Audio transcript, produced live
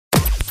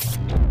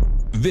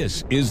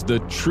This is the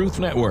Truth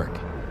Network.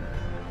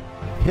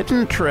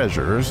 Hidden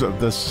treasures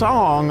of the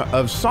Song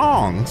of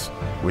Songs,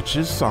 which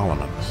is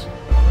Solomon's.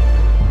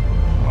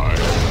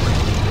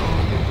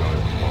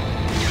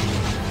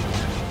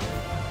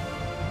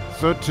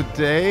 So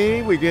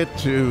today we get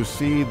to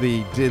see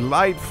the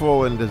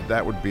delightful, and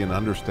that would be an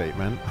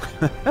understatement.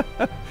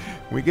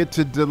 We get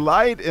to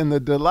delight in the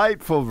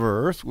delightful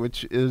verse,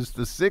 which is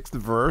the 6th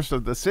verse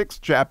of the 6th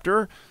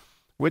chapter,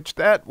 which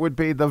that would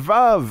be the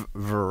Vav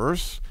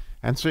verse.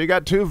 And so you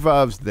got two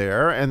Vavs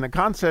there, and the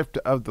concept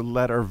of the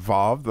letter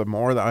Vav, the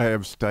more that I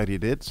have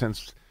studied it,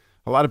 since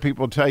a lot of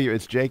people tell you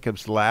it's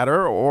Jacob's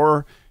ladder,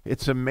 or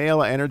it's a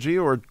male energy,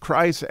 or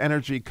Christ's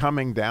energy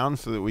coming down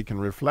so that we can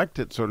reflect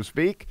it, so to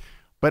speak.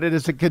 But it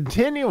is a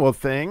continual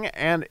thing,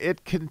 and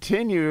it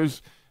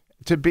continues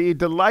to be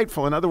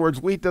delightful. In other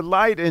words, we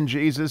delight in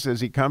Jesus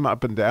as he come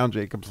up and down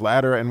Jacob's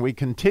ladder, and we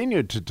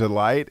continue to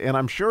delight. And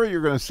I'm sure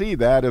you're going to see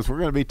that as we're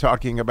going to be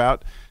talking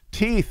about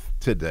teeth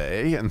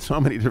today in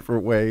so many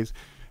different ways.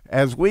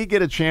 As we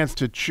get a chance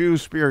to chew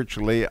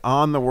spiritually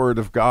on the Word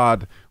of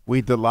God,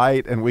 we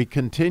delight and we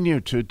continue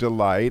to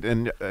delight.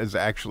 And as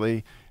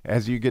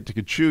you get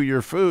to chew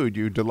your food,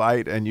 you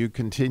delight and you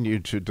continue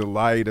to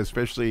delight,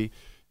 especially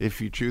if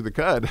you chew the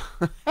cud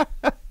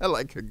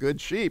like a good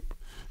sheep,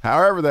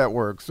 however that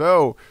works.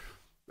 So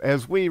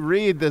as we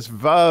read this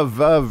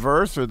Vav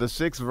verse, or the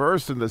 6th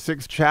verse in the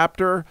 6th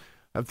chapter,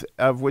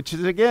 of which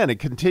is, again, a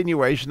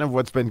continuation of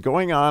what's been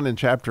going on in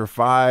chapter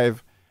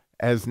 5,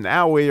 as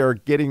now we are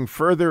getting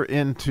further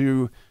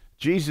into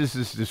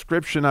Jesus'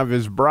 description of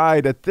his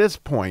bride at this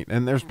point.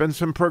 And there's been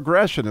some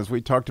progression, as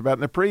we talked about in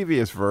the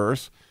previous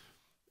verse,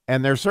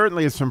 and there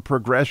certainly is some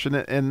progression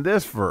in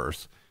this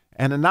verse.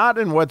 And not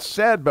in what's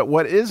said, but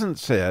what isn't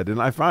said.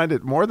 And I find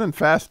it more than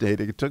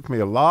fascinating. It took me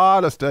a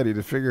lot of study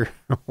to figure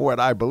what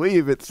I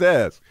believe it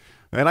says.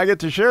 And I get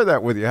to share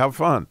that with you. How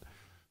fun.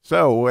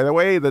 So the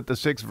way that the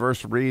 6th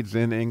verse reads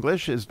in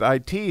English is, "Thy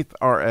teeth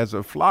are as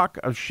a flock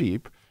of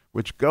sheep,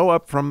 which go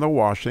up from the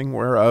washing,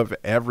 whereof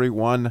every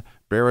one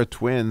beareth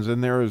twins,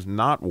 and there is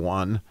not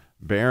one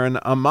barren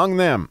among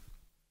them."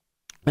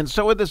 And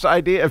so with this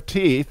idea of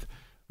teeth,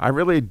 I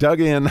really dug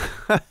in,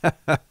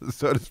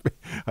 so to speak.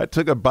 I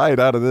took a bite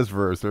out of this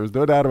verse. There's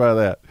no doubt about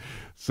that.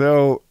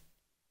 So,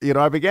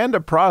 I began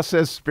to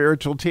process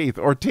spiritual teeth,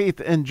 or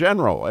teeth in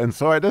general. And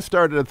so I just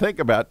started to think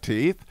about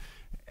teeth.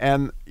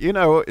 And,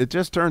 it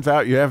just turns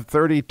out you have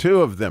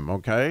 32 of them,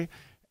 okay?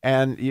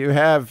 And you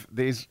have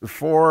these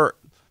 4,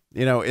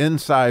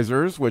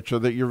 incisors, which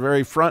are your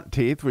very front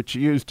teeth, which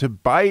you use to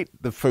bite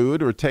the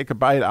food or take a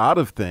bite out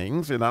of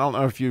things. And I don't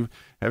know if you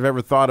have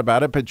ever thought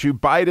about it, but you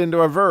bite into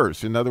a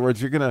verse. In other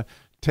words, you're going to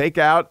take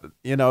out,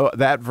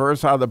 that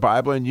verse out of the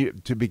Bible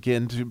and to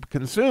begin to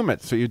consume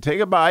it. So you take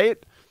a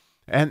bite,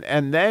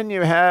 and then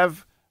you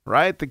have,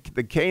 right,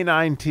 the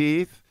canine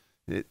teeth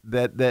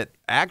that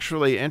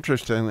actually,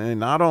 interestingly,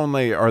 not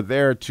only are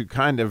there to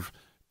kind of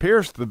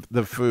pierce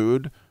the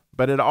food,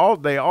 but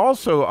they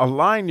also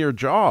align your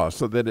jaw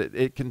so that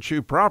it can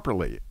chew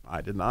properly. I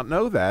did not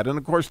know that. And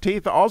of course,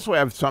 teeth also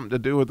have something to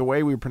do with the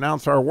way we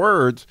pronounce our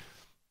words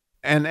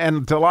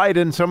and delight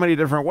in so many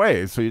different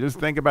ways. So you just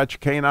think about your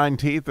canine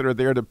teeth that are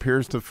there to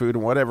pierce the food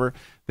and whatever.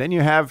 Then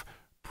you have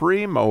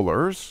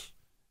premolars,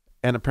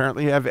 and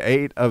apparently you have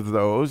 8 of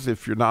those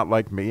if you're not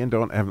like me and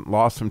haven't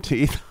lost some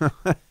teeth.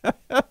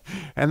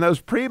 And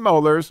those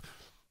premolars,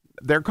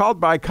 they're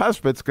called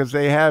bicuspids because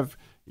they have,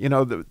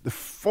 the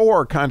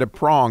 4 kind of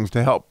prongs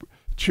to help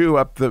chew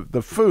up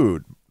the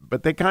food.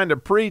 But they kind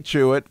of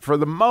pre-chew it for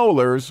the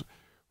molars,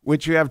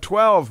 which you have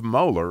 12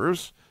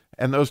 molars.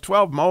 And those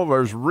 12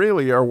 molars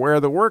really are where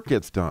the work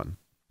gets done.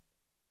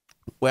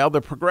 Well, the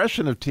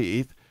progression of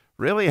teeth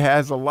really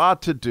has a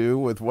lot to do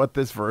with what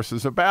this verse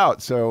is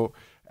about. So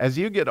as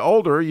you get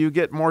older, you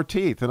get more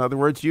teeth. In other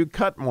words, you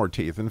cut more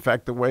teeth. In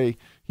fact, the way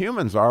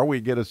humans are,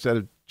 we get a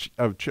set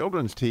of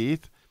children's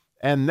teeth.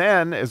 And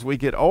then as we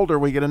get older,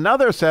 we get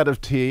another set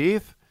of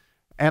teeth.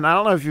 And I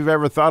don't know if you've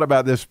ever thought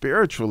about this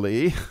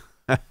spiritually,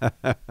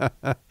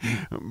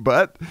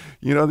 but,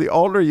 the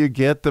older you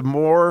get, the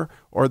more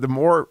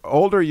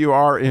older you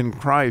are in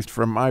Christ,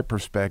 from my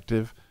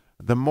perspective,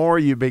 the more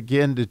you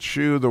begin to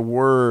chew the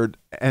word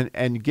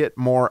and get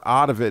more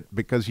out of it,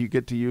 because you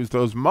get to use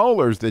those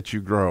molars that you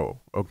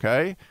grow,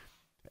 okay?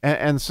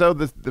 And so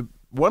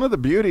one of the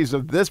beauties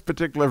of this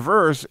particular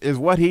verse is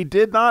what he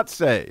did not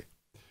say.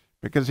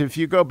 Because if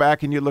you go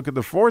back and you look at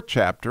the 4th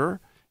chapter,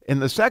 in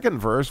the 2nd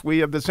verse, we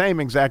have the same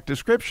exact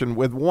description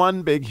with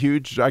one big,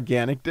 huge,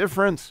 gigantic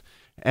difference.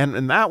 And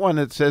in that one,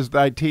 it says,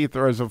 "Thy teeth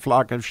are as a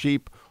flock of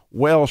sheep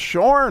well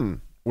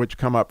shorn, which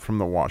come up from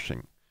the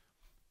washing."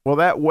 Well,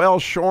 that well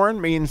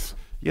shorn means,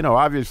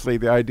 obviously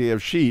the idea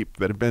of sheep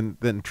that have been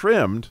then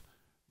trimmed.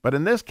 But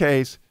in this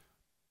case,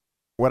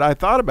 what I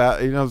thought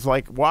about, is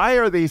like, why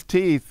are these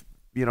teeth,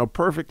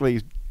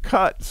 perfectly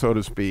cut, so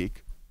to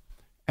speak?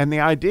 And the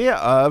idea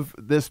of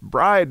this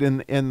bride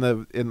in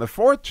the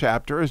 4th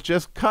chapter is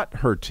just cut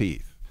her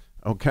teeth,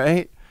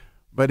 okay?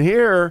 But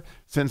here,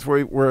 since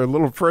we're a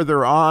little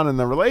further on in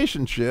the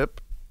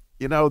relationship,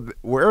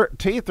 where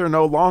teeth are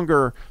no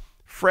longer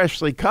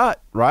freshly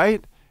cut,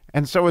 right?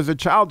 And so as a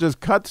child just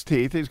cuts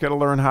teeth, he's got to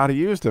learn how to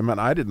use them.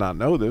 And I did not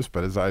know this,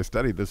 but as I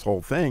studied this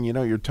whole thing,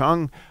 your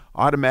tongue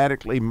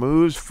automatically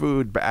moves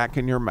food back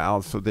in your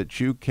mouth so that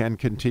you can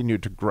continue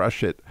to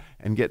crush it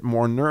and get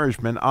more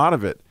nourishment out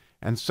of it.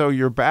 And so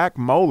your back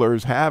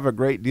molars have a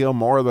great deal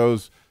more of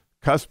those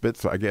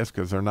cuspids, I guess,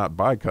 because they're not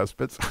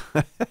bicuspids.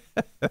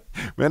 But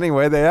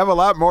anyway, they have a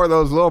lot more of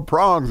those little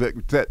prongs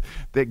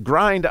that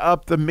grind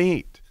up the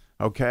meat,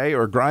 okay,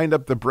 or grind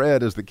up the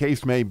bread, as the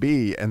case may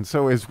be. And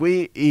so as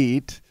we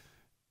eat,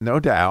 no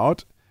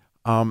doubt,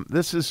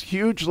 this is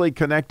hugely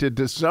connected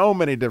to so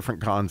many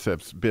different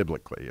concepts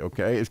biblically,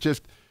 okay? It's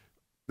just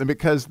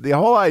because the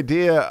whole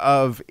idea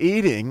of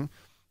eating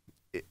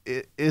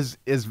is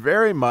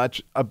very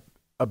much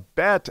a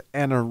bet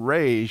and a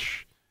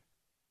resh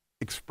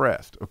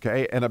expressed,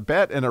 okay? And a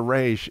bet and a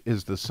resh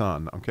is the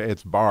son, okay?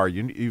 It's bar.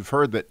 You've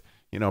heard that,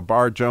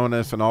 Bar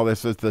Jonas and all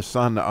this is the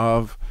son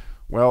of.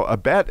 Well, a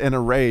bet and a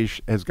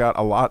resh has got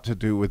a lot to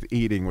do with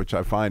eating, which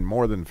I find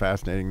more than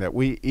fascinating, that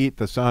we eat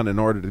the son in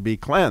order to be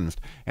cleansed.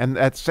 And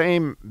that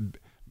same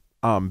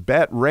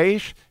bet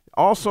resh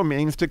also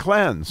means to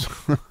cleanse.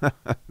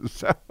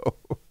 So,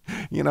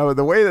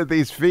 the way that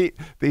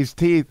these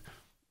teeth,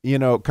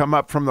 come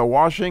up from the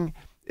washing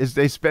is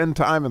they spend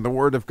time in the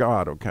Word of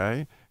God,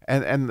 okay?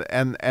 And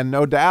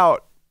no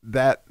doubt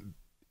that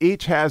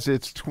each has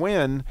its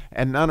twin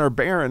and none are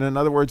barren. In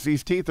other words,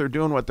 these teeth are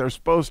doing what they're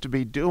supposed to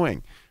be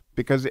doing.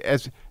 Because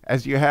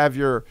as you have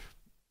your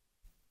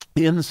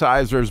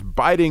incisors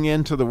biting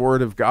into the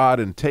Word of God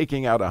and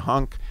taking out a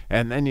hunk,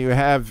 and then you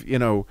have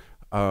your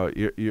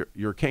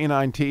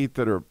canine teeth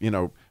that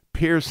are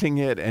piercing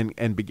it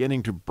and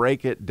beginning to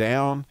break it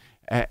down,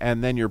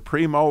 and then your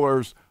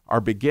premolars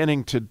are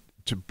beginning to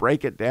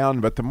break it down.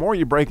 But the more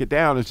you break it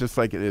down, it's just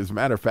like, as a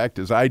matter of fact,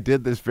 as I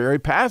did this very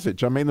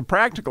passage. I mean, the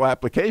practical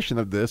application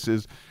of this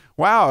is,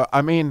 wow.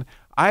 I mean,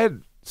 I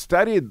had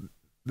studied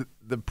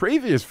the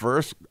previous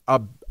verse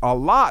a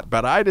lot,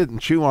 but I didn't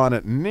chew on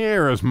it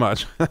near as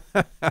much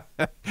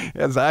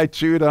as I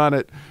chewed on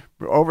it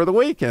over the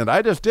weekend.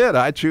 I just did.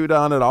 I chewed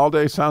on it all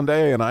day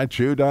Sunday, and I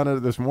chewed on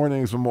it this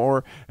morning some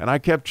more, and I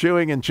kept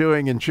chewing and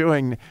chewing and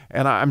chewing.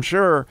 And I'm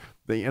sure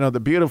that, the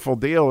beautiful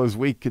deal as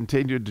we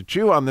continue to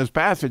chew on this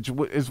passage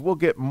is we'll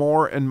get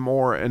more and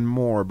more and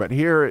more. But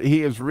here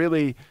he is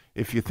really,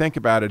 if you think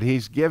about it,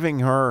 he's giving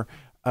her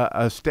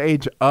a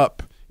stage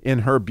up in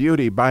her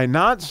beauty by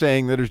not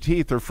saying that her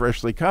teeth are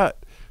freshly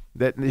cut,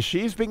 that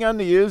she's begun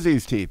to use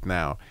these teeth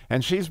now,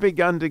 and she's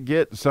begun to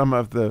get some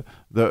of the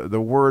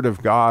Word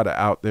of God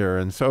out there.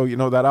 And so,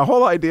 that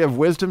whole idea of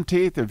wisdom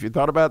teeth, if you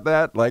thought about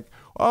that, like,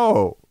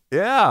 oh,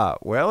 yeah,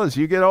 well, as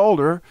you get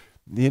older,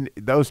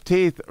 those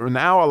teeth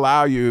now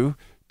allow you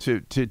to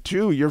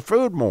chew your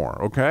food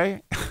more,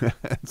 okay?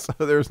 So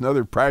there's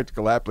another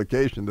practical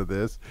application to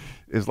this,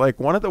 is like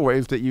one of the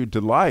ways that you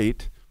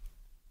delight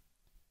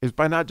is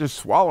by not just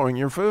swallowing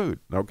your food,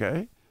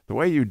 okay? The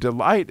way you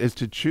delight is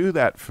to chew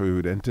that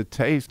food and to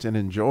taste and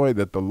enjoy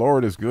that the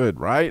Lord is good,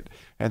 right?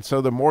 And so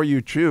the more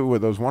you chew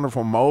with those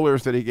wonderful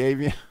molars that he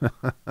gave you,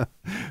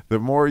 the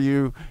more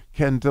you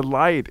can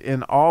delight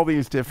in all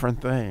these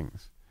different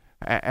things.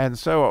 And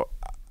so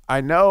I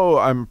know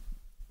I'm,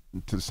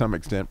 to some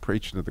extent,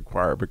 preaching to the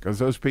choir, because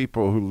those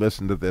people who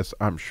listen to this,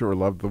 I'm sure,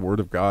 love the Word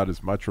of God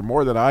as much or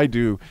more than I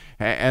do.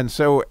 And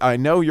so I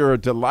know you're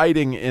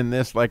delighting in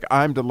this like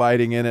I'm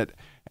delighting in it.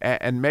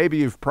 And maybe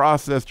you've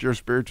processed your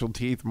spiritual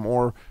teeth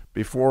more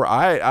before.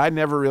 I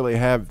never really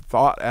have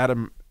thought at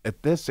them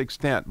at this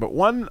extent. But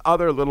one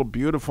other little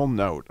beautiful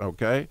note,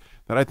 okay,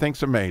 that I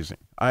think's amazing.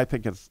 I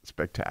think it's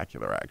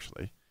spectacular,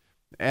 actually.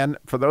 And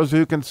for those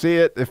who can see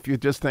it, if you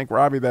just think,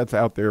 Robbie, that's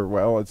out there,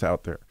 well, it's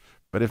out there.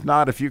 But if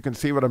not, if you can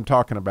see what I'm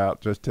talking about,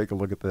 just take a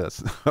look at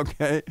this,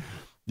 okay?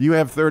 You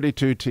have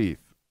 32 teeth.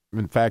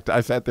 In fact,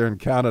 I sat there and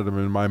counted them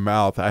in my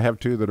mouth. I have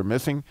 2 that are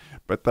missing,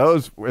 but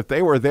those, if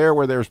they were there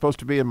where they were supposed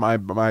to be in my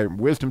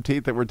wisdom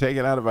teeth that were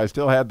taken out, if I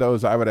still had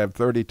those, I would have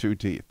 32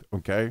 teeth,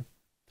 okay?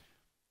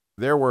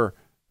 There were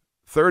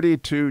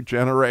 32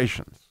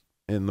 generations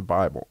in the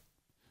Bible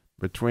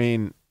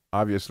between,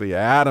 obviously,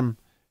 Adam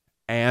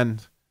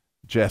and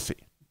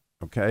Jesse,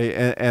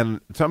 okay?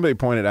 And somebody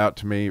pointed out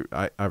to me,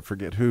 I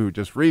forget who,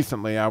 just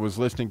recently, I was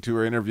listening to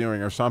or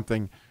interviewing or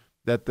something,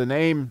 that the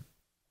name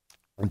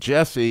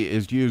Jesse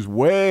is used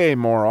way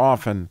more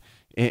often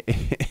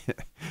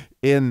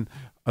in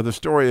the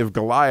story of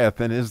Goliath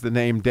than is the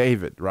name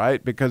David,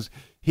 right? Because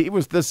he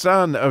was the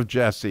son of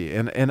Jesse.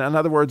 And in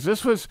other words,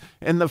 this was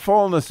in the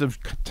fullness of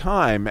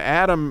time.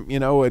 Adam,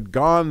 had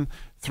gone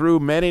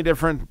through many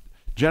different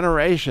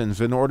generations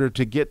in order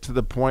to get to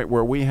the point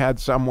where we had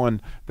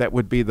someone that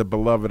would be the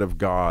beloved of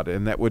God,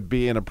 and that would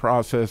be in a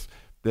process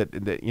that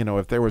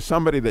if there was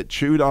somebody that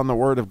chewed on the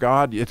Word of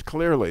God, it's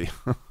clearly,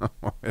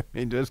 I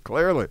mean, just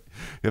clearly,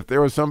 if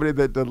there was somebody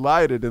that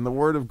delighted in the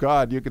Word of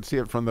God, you could see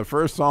it from the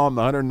first Psalm,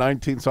 the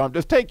 119th Psalm.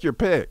 Just take your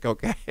pick,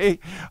 okay?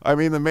 I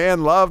mean, the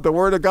man loved the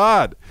Word of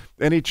God,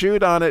 and he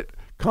chewed on it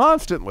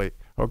constantly,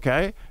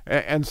 Okay?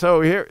 And so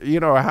here,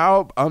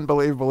 how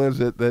unbelievable is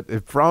it that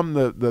if from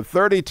the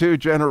 32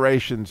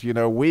 generations,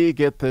 we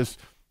get this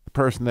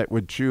person that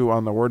would chew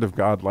on the word of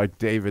God like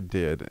David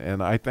did.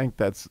 And I think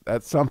that's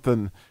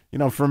something,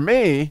 for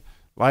me,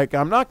 like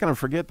I'm not going to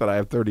forget that I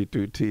have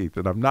 32 teeth,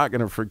 and I'm not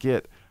going to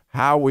forget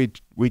how we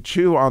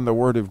chew on the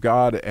word of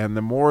God, and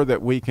the more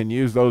that we can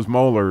use those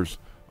molars,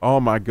 oh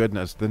my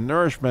goodness, the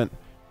nourishment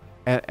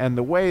and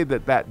the way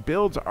that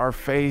builds our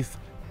faith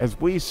as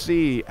we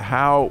see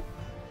how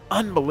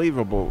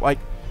unbelievable, like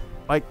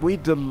we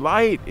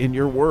delight in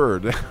your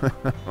word.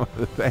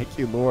 Thank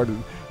you, Lord.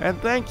 And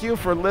thank you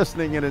for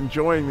listening and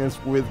enjoying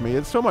this with me.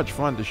 It's so much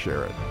fun to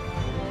share it.